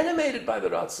are animated by the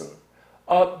ratzon,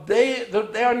 they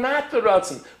are not the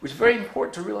ratzon. Which is very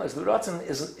important to realize. The ratzon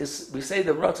is we say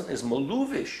the ratzon is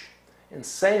maluvish in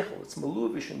seichel. It's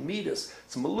maluvish in midas.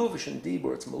 It's maluvish in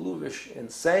dibur. It's maluvish in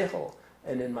seichel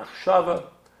and in machshava.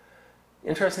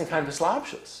 Interesting kind of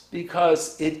Hislabshus,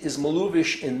 because it is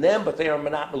maluvish in them, but they are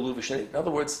not maluvish in it. In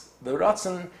other words, the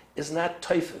Ratzon is not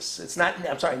typhus. It's not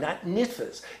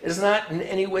nitfus. It does not in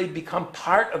any way become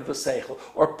part of the seichel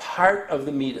or part of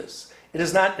the midas. It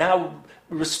is not now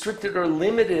restricted or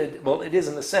limited. Well, it is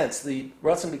in a sense. The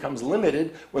Ratzon becomes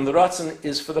limited when the Ratzon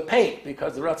is for the paint,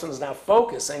 because the Ratzon is now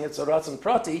focusing. It's a Ratzon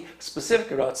prati, specific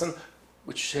Ratzon,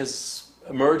 which has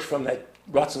emerged from that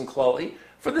Ratzon klali,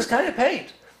 for this kind of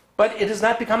paint. But it has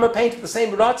not become a paint. The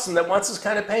same Ratzon that wants this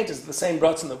kind of paint is the same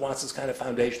Ratzon that wants this kind of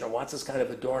foundation, or wants this kind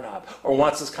of a doorknob, or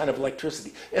wants this kind of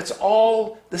electricity. It's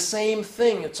all the same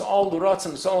thing. It's all the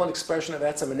Ratzon. It's all an expression of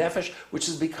Etzem and Nefesh, which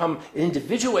has become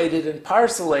individuated and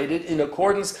parcellated in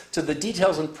accordance to the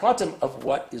details and pratim of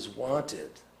what is wanted.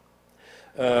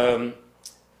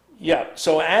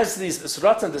 So as this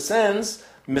Ratzon descends,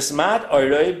 Mismat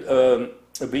Oireib,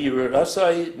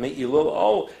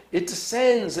 it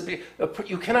descends.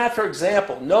 You cannot, for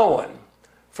example, no one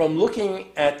from looking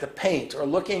at the paint or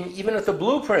looking even at the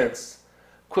blueprints,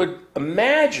 could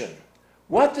imagine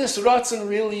what this Ratzon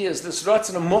really is, this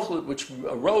Ratzon Muchlit, which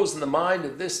arose in the mind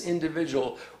of this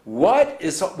individual, what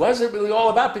is it really all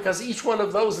about? Because each one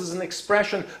of those is an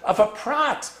expression of a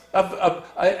prat,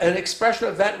 an expression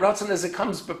of that Ratzon as it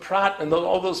comes b'prat, and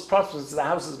all those pratim, the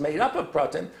house is made up of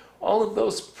pratim. All of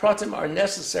those pratim are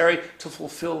necessary to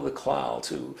fulfill the klal,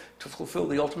 to fulfill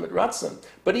the ultimate Ratzon.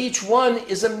 But each one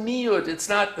is a miyud. It's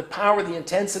not the power, the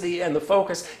intensity, and the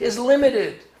focus is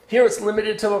limited. Here it's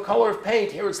limited to a color of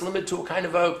paint. Here it's limited to a kind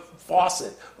of a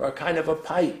faucet or a kind of a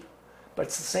pipe. But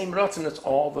it's the same Ratzon. It's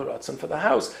all the Ratzon for the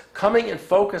house. Coming and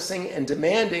focusing and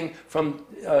demanding from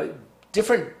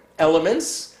different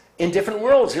elements in different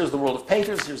worlds. Here's the world of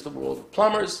painters. Here's the world of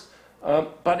plumbers.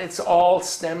 But it's all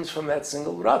stems from that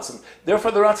single Ratzon.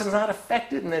 Therefore, the Ratzon is not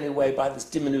affected in any way by this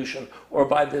diminution or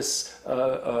by this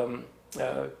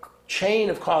chain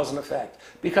of cause and effect,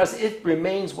 because it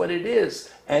remains what it is,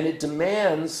 and it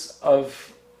demands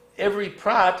of every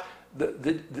prat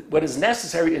what is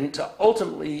necessary to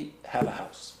ultimately have a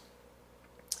house.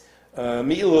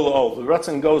 Me'ilul ol. The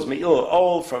Ratzon goes me'ilul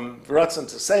ol from Ratzon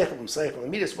to Seichel, from Seichel to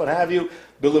Midas, what have you.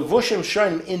 B'levushim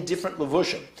shonim, in different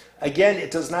levushim. Again,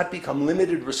 it does not become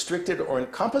limited, restricted, or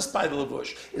encompassed by the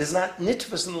levush. It is not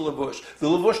nitfus in the levush. The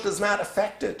levush does not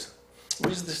affect it. We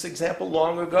used this example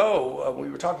long ago. We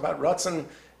were talking about Ratzon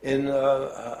in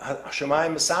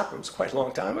Hashemayim Masaprim. It was quite a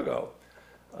long time ago.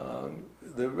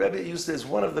 The Rebbe used it as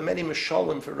one of the many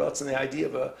mishalim for Ratzon, the idea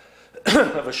of a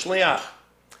of a shliach.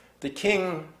 The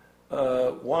king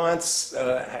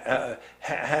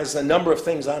has a number of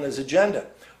things on his agenda.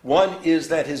 One is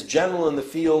that his general in the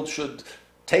field should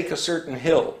take a certain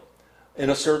hill in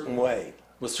a certain way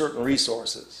with certain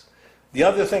resources. The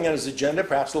other thing on his agenda,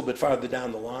 perhaps a little bit farther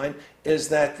down the line, is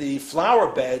that the flower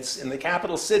beds in the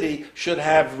capital city should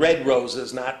have red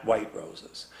roses, not white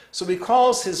roses. So he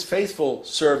calls his faithful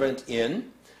servant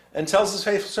in and tells his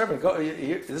faithful servant, "Go,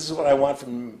 this is what I want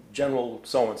from General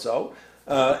so-and-so,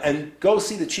 and go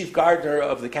see the chief gardener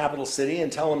of the capital city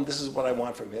and tell him this is what I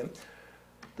want from him."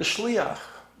 The shliach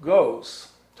goes,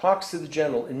 talks to the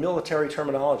general in military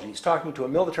terminology. He's talking to a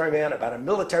military man about a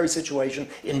military situation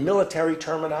in military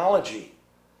terminology.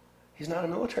 He's not a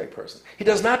military person. He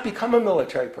does not become a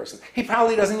military person. He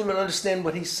probably doesn't even understand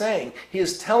what he's saying. He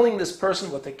is telling this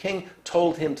person what the king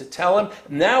told him to tell him.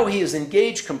 Now he is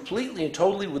engaged completely and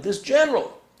totally with this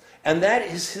general. And that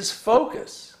is his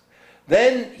focus.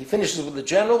 Then he finishes with the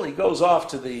general. He goes off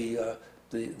to the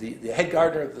head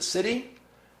gardener of the city.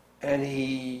 And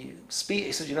he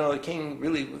says, the king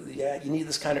really, you need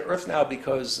this kind of earth now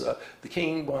because the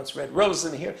king wants red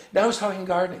roses in here. Now he's talking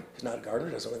gardening. He's not a gardener,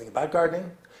 doesn't know anything about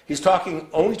gardening. He's talking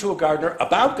only to a gardener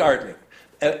about gardening.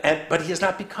 But he has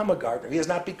not become a gardener. He has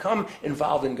not become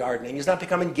involved in gardening. He has not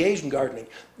become engaged in gardening.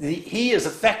 He is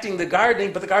affecting the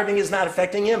gardening, but the gardening is not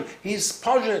affecting him. He's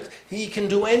passionate. He can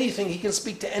do anything. He can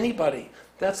speak to anybody.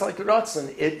 That's like Ratzon.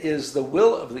 It is the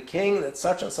will of the king that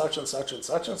such and such and such and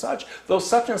such and such. Those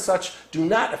such and such do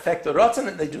not affect the Ratzon,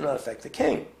 and they do not affect the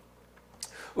king.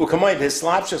 Ukamayim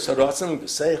Hislabshus Ratzon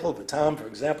v'seichel v'tam. For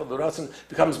example, the Ratzon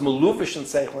becomes meluvish in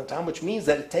seichel and tam, which means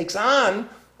that it takes on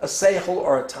a seichel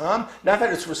or a tam. Not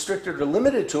that it's restricted or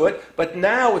limited to it, but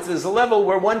now there's a level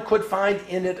where one could find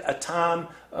in it a tam,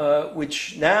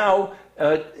 which now,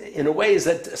 in a way, is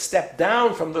a step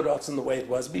down from the Ratzon the way it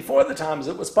was before the tam, as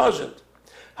it was pashut.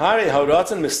 It's a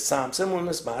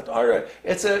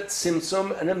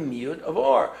tzimtzum and a miyud of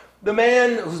or. The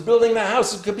man who's building the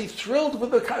house could be thrilled with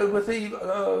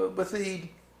the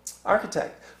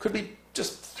architect, could be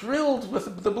just thrilled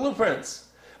with the blueprints.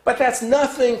 But that's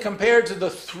nothing compared to the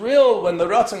thrill when the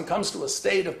Ratzon comes to a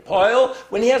state of poil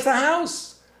when he has the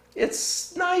house.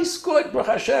 It's nice, good, Baruch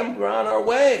Hashem, we're on our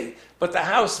way. But the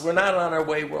house, we're not on our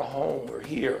way, we're home, we're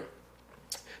here.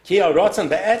 Ratzon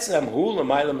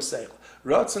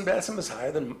Be'etzem is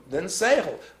higher than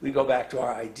Seichel. We go back to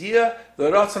our idea, the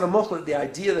Ratzon HaMuchlit, the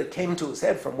idea that came to his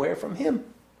head from where? From him.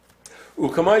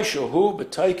 Ukamay Shahu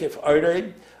B'Taikif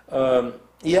Arei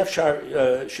Yefshar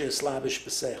Hislabshus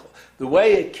B'Seichel. The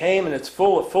way it came in its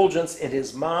full effulgence in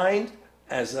his mind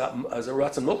as a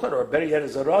Ratzon Muchlit, or better yet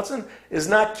as a Ratzon, is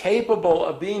not capable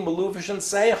of being Meluvish and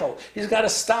Seichel. He's got to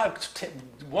stop,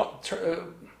 walk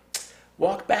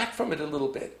back from it a little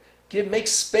bit. Make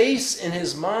space in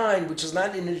his mind, which is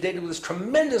not inundated with this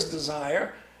tremendous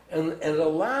desire, and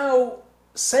allow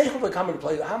Seichel to come into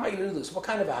play. How am I going to do this? What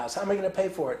kind of a house? How am I going to pay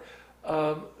for it?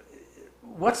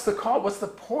 What's the call? What's the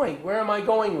point? Where am I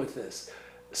going with this?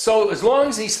 So as long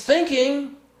as he's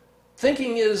thinking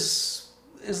is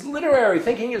literary.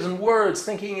 Thinking is in words.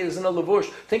 Thinking is in a lavush.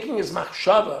 Thinking is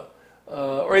machshava.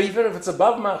 or even if it's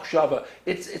above machshava,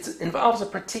 it involves a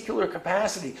particular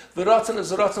capacity. The Ratzon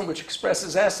is a Ratzon which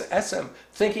expresses esem.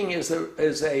 Thinking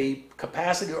is a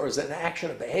capacity or is an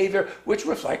action, a behavior, which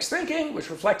reflects thinking, which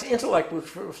reflects intellect,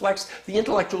 which reflects the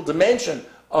intellectual dimension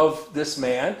of this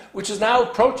man, which is now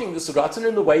approaching this Ratzon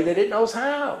in the way that it knows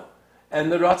how. And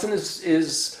the Ratzon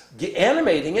is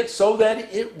animating it so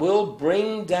that it will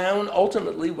bring down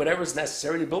ultimately whatever is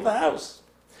necessary to build the house.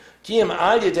 Kiyam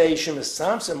al yedei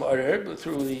shemesamsem orer,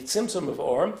 through the tzimtzum of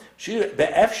or,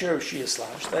 be'efsher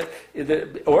Hislabshus, that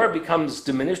the or becomes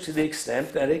diminished to the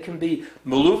extent that it can be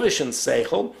meluvish and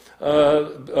seichel,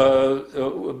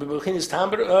 b'chinas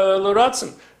tam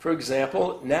l'ratzon. For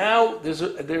example, now there's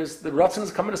the Ratzon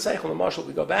is coming to seichel. The marshal,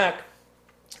 we go back.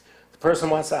 The person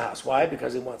wants the house. Why?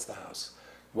 Because he wants the house.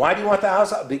 Why do you want the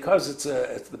house? Because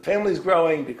the family's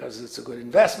growing, because it's a good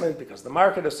investment, because the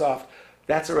market is soft.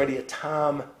 That's already a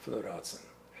tam for the Ratzon.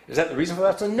 Is that the reason for the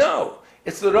Ratzon? No.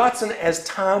 It's the Ratzon as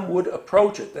tam would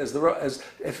approach it. As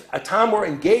if a tam were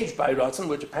engaged by Ratzon,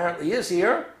 which apparently is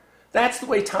here, that's the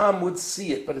way tam would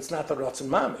see it, but it's not the Ratzon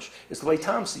mamish. It's the way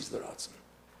tam sees the Ratzon.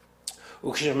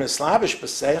 As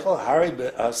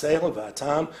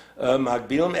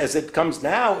it comes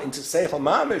now into seichel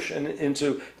mamish and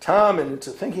into tam and into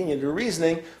thinking, into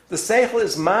reasoning, the seichel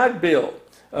is magbil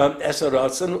es a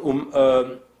Ratzon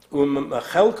the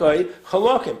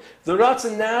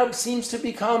Ratzon now seems to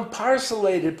become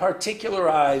parcellated,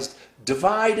 particularized,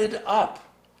 divided up.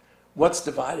 What's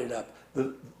divided up?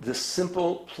 The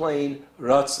simple, plain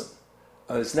Ratzon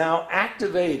is now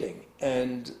activating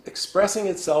and expressing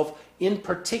itself in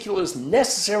particulars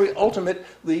necessary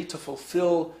ultimately to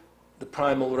fulfill the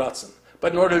primal Ratzon.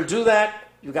 But in order to do that,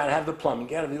 you've got to have the plumbing,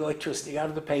 you've got to have the electricity, you've got to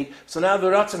have the paint. So now the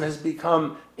Ratzon has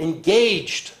become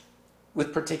engaged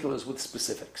with particulars, with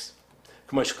specifics.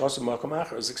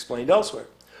 As explained elsewhere.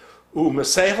 From each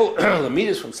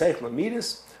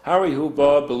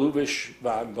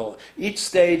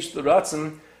stage, the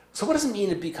Ratzon. So what does it mean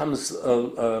it becomes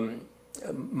magbil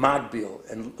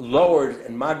and lowered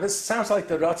and magbil? This sounds like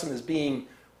the Ratzon is being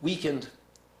weakened.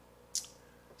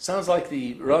 Sounds like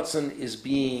the Ratzon is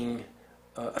being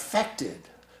affected.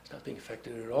 It's not being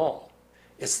affected at all.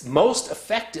 It's most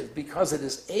effective because it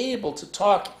is able to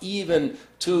talk even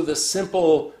to the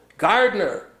simple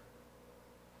gardener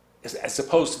as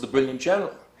opposed to the brilliant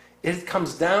general. It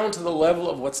comes down to the level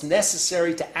of what's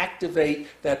necessary to activate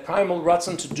that primal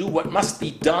Ratzon to do what must be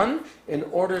done in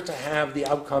order to have the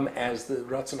outcome as the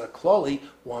Ratzon HaKloli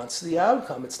wants the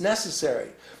outcome. It's necessary.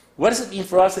 What does it mean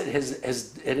for us that it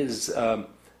has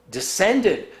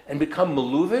descended and become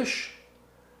meluvish?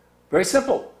 Very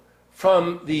simple.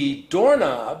 From the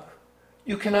doorknob,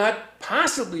 you cannot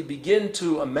possibly begin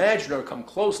to imagine or come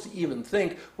close to even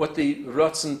think what the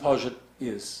Ratzon Pajit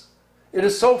is. It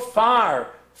is so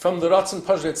far from the Ratzon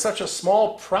Pajit, it's such a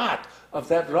small prat of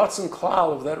that Ratzon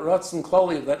Klal, of that Ratzon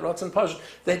Kloli, of that Ratzon Pajit,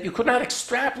 that you could not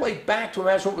extrapolate back to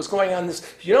imagine what was going on in this.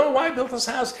 You know why I built this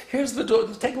house? Here's the door.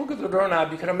 Take a look at the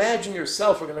doorknob. You can imagine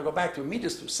yourself. We're going to go back to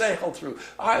Midas, through Seichel, through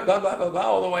blah, blah, blah, blah,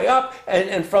 all the way up,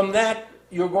 and from that,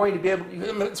 you're going to be able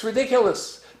to, it's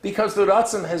ridiculous, because the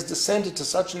Ratzon has descended to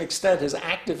such an extent, has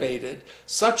activated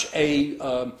such a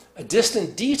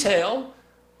distant detail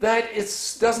that it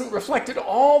doesn't reflect at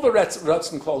all the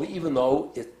Ratzon Kloli, even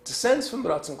though it descends from the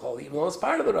Ratzon Kloli, even though it's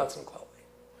part of the Ratzon Kloli.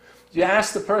 You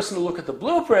ask the person to look at the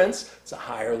blueprints, it's a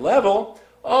higher level.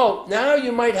 Oh, now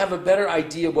you might have a better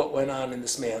idea what went on in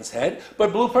this man's head,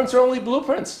 but blueprints are only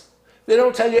blueprints. They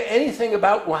don't tell you anything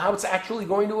about how it's actually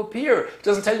going to appear. It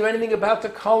doesn't tell you anything about the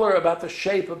color, about the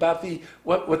shape, about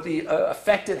what the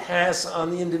effect it has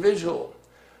on the individual.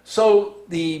 So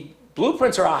the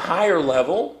blueprints are a higher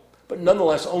level, but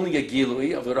nonetheless only a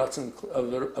gilui of the Ratzon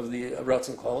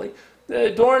Kloli. The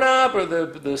doorknob or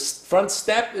the front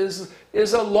step is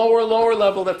a lower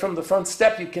level, that from the front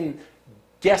step you can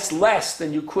guess less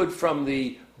than you could from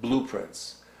the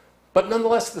blueprints. But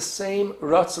nonetheless, the same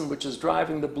Ratzon which is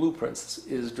driving the blueprints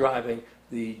is driving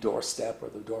the doorstep or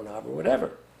the doorknob or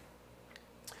whatever.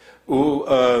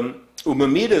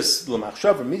 Umamidas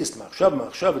l'machshava, midas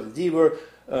l'machshava, the dibur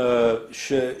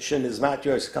shenizmat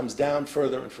yours comes down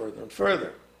further and further and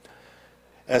further.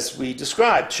 As we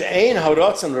described, she'ein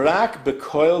haratzon rak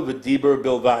bekoil v'dibur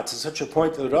bilvat. To such a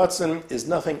point that the Ratzon is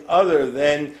nothing other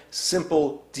than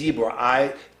simple dibur.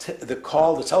 The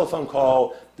call, the telephone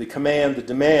call, the command, the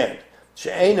demand.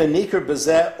 She'ein nikar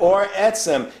bezeh or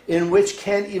etzem, in which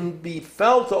can't even be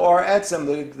felt or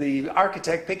etzem. The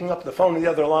architect picking up the phone on the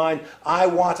other line. I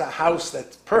want a house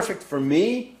that's perfect for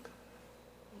me.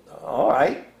 All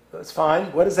right, that's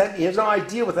fine. What is that? He has no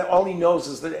idea what that. All he knows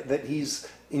is that he's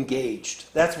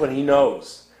engaged. That's what he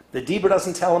knows. The Dibur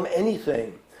doesn't tell him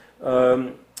anything.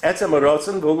 Etzem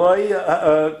Ratzon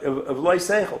v'loi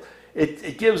seichel.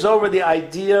 It gives over the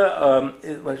idea.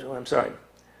 I'm sorry.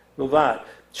 Milvad.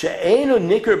 She'einu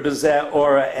nikar b'zeh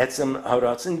ora etzem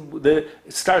haratzon.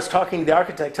 It starts talking. The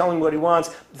architect telling what he wants.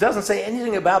 It doesn't say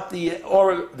anything about the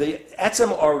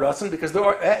etzem ora ratzon, because the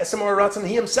etzem ora ratzon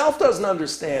he himself doesn't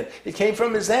understand. It came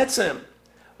from his etzem.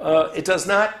 It does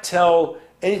not tell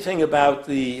anything about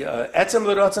the etzem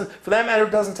ratzon. For that matter,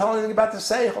 it doesn't tell anything about the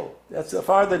seichel. That's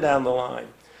farther down the line.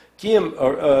 It's only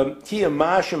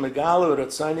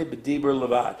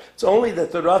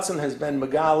that the Ratzon has been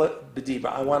Megala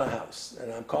B'Dibur. I want a house,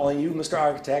 and I'm calling you, Mr.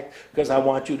 Architect, because I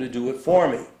want you to do it for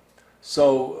me.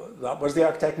 So, what does the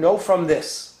architect know from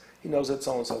this? He knows that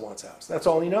so-and-so wants a house. That's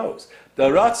all he knows. The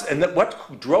Ratzon, and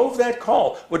what drove that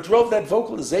call, what drove that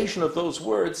vocalization of those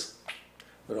words,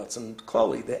 the Ratzon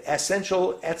Kloli, the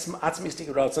essential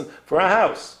atzmistic Ratzon for a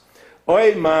house. Or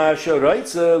he wants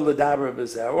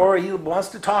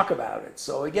to talk about it.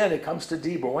 So again, it comes to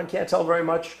Dibur. One can't tell very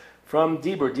much from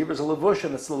Dibur. Dibur is a levush,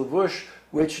 and it's the levush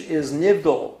which is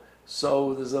nivdal.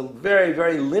 So there's a very,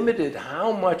 very limited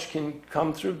how much can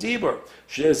come through Dibur.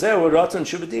 There's a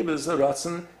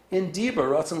Ratzon in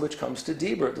Dibur, Ratzon which comes to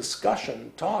Dibur,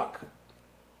 discussion, talk.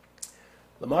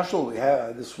 The mashal, we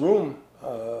have this room.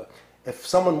 If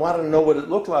someone wanted to know what it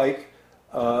looked like,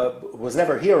 was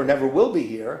never here or never will be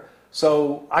here,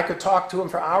 so I could talk to him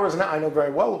for hours and hours. I know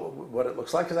very well what it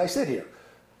looks like because I sit here.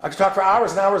 I could talk for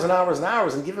hours and hours and hours and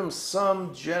hours and give him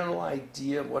some general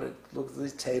idea of what it looks like,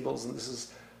 these tables, and this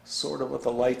is sort of what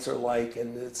the lights are like,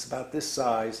 and it's about this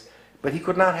size. But he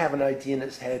could not have an idea in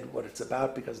his head what it's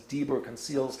about, because Dibur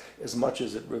conceals as much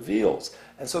as it reveals.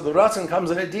 And so the Ratzon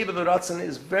comes in a Dibur. The Ratzon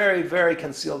is very, very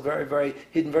concealed, very, very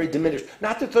hidden, very diminished.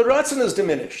 Not that the Ratzon is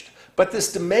diminished, but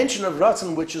this dimension of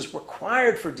Ratzon, which is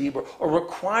required for Dibur, or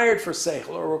required for Seichel,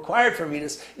 or required for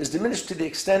Midas, is diminished to the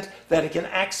extent that it can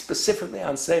act specifically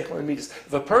on Seichel and Midas.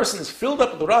 If a person is filled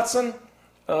up with Ratzon,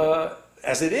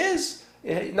 as it is,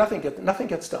 nothing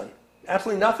gets done.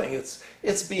 Absolutely nothing.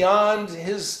 It's beyond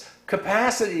his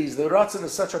capacities. The Ratzon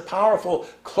is such a powerful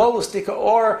klolistika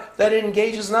or that it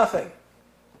engages nothing.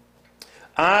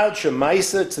 Ad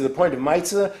shemaisa, to the point of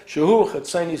maisa, shehu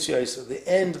chatzonius yaisa, the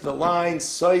end of the line,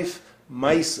 soif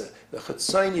maisa. The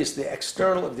chatzonius, the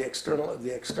external of the external of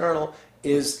the external,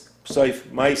 is soif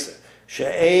maisa.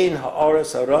 She'ein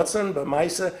ha'oras ha'ratzon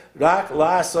b'maisa rak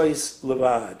la'sois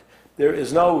levad. There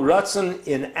is no Ratzon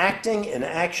in acting, in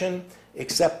action,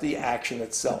 except the action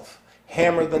itself.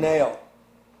 Hammer the nail.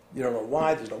 You don't know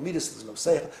why, there's no midas, there's no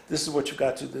seichel. This is what you've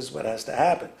got to, this is what has to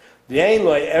happen.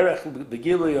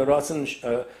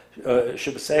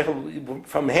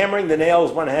 From hammering the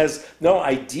nails, one has no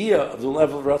idea of the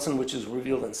level of Ratzon which is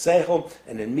revealed in seichel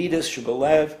and in midas,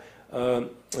 shubalev,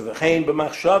 v'chein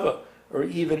b'machshava, or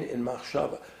even in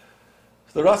machshava.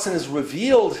 The Ratzon is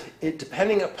revealed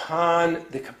depending upon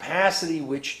the capacity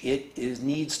which it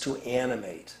needs to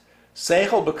animate.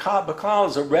 Seichel b'kal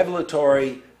is a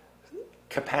revelatory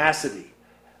capacity.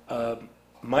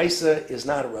 Maisa is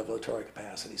not a revelatory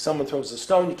capacity. Someone throws a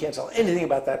stone, you can't tell anything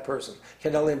about that person. You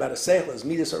can't tell anything about a seichel, his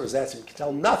midas, or his etzem. You can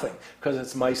tell nothing because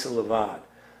it's Maisa levad.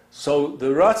 So the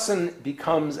Ratzon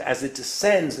becomes, as it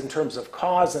descends in terms of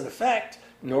cause and effect,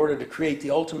 in order to create the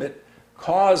ultimate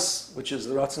cause, which is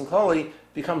the Ratzon Koli,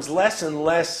 becomes less and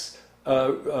less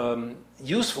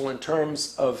useful in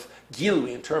terms of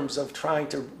gilui, in terms of trying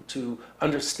to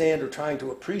understand or trying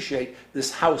to appreciate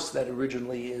this house that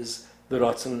originally is the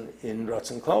Ratzon in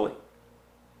Ratzon Kloli.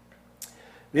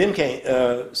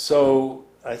 So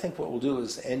I think what we'll do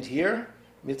is end here.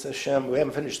 Mitzvah Hashem, we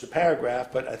haven't finished the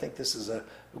paragraph, but I think this is a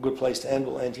good place to end.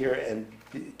 We'll end here and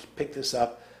pick this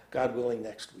up, God willing,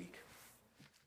 next week.